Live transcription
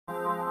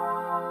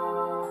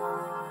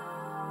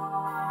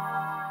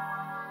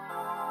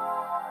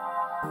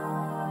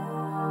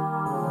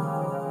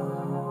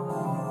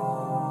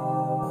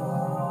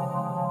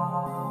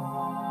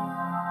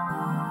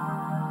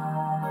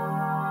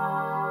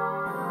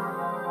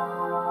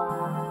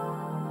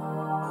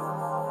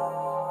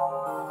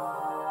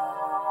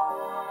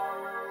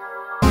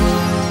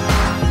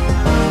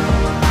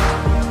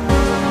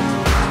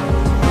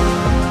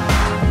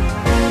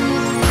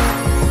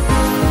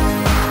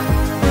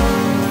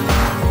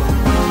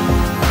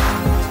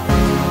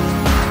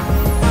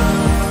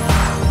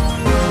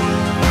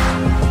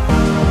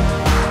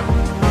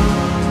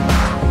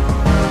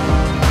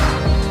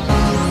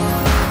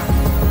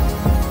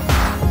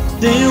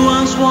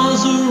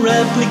was a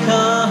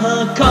replica,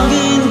 a cog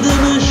in the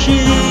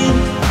machine.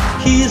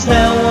 His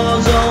head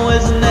was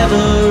always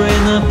never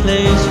in a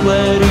place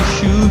where it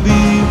should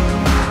be.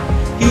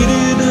 He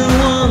didn't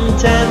want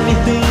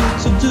anything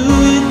to do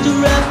with the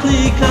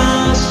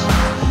replicas.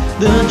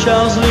 The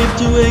child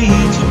slipped away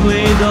to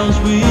play dolls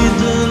with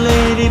the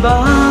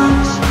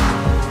ladybugs.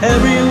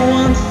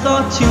 Everyone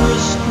thought he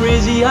was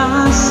crazy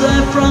as I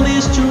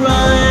promised to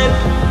rhyme.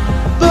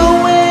 But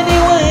when he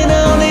went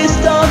out, his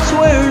thoughts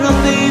were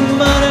nothing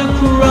but a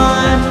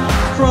crime.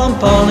 From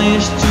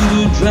polish to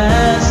the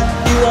dress,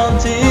 he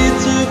wanted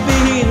to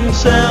be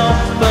himself,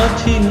 but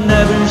he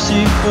never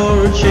seeked for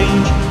a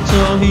change,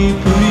 so he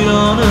put it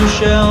on a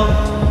shelf.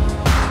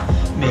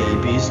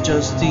 Maybe it's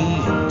just the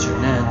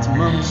internet,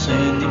 mom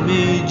said it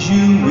made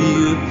you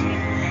weird.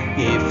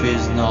 If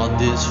it's not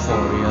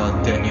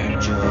dysphoria, then you're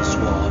just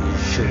what you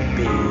should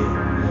be.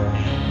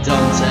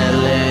 Don't tell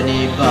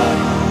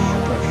anybody, you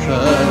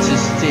prefer to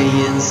stay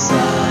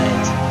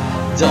inside.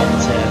 Don't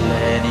tell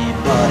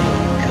anybody,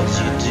 cause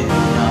you do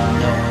not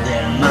know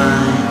their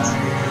mind.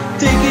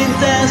 Taking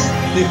tests,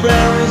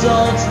 different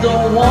results,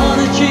 don't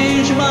wanna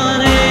change my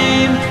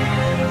name.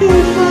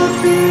 If I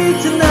feel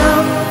to now,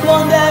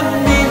 won't that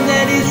mean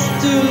that it's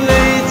too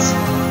late?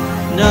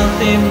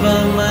 Nothing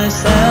but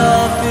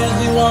myself is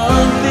the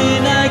one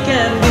thing I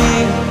can be.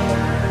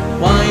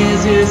 Why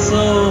is it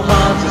so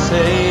hard to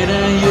say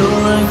that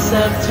you're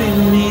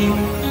accepting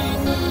me?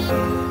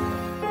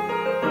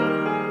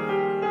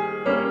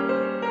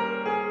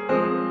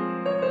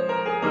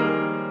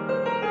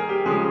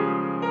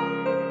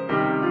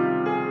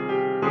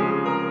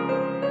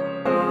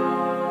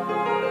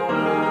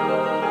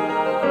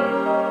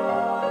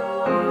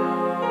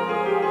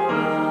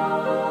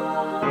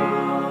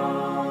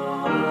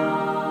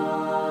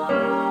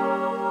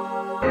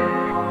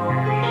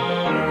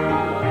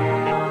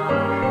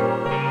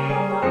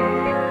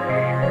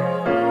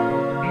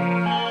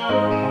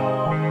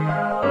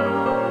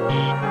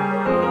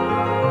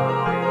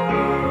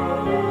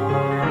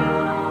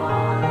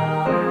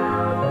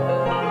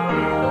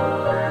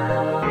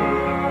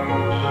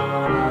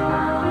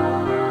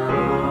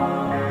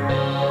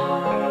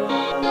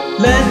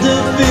 Let the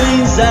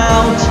feelings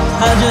out,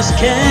 I just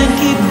can't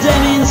keep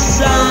them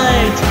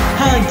inside.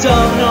 I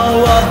don't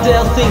know what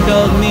they'll think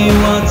of me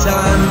once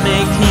I'm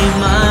making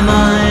my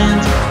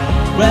mind.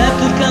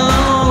 Replica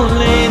or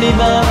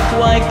ladybug,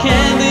 why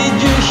can't they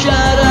just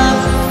shut up?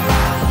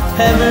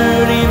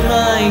 Hammered in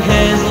my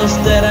hands,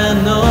 lost that I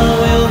know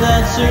will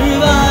not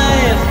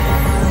survive.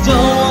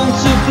 Don't want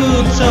to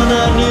put on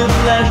a new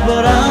flash,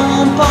 but I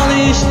want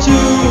polish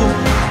too.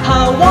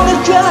 I want a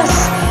dress,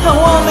 I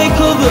want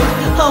makeover,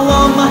 I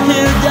want my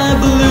hair dyed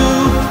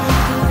blue.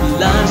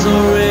 Life's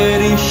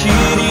already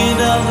shitty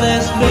enough,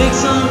 let's make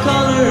some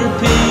color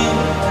pink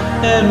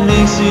and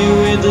mix it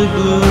with the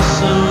blue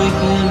so it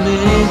can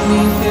make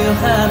me feel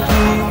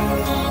happy.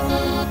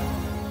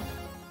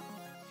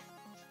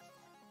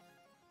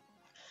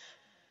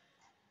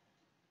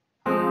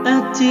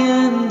 At the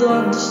end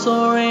of the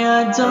story,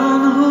 I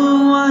don't know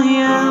who I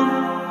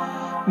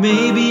am.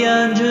 Maybe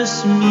I'm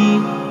just me,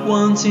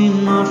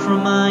 wanting more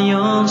from my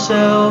own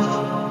self.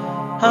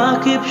 I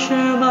keep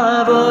sharing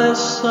my voice,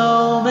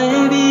 so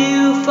maybe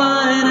you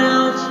find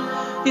out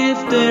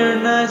if they're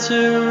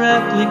neither a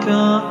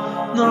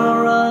replica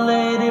nor a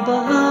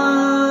ladybug.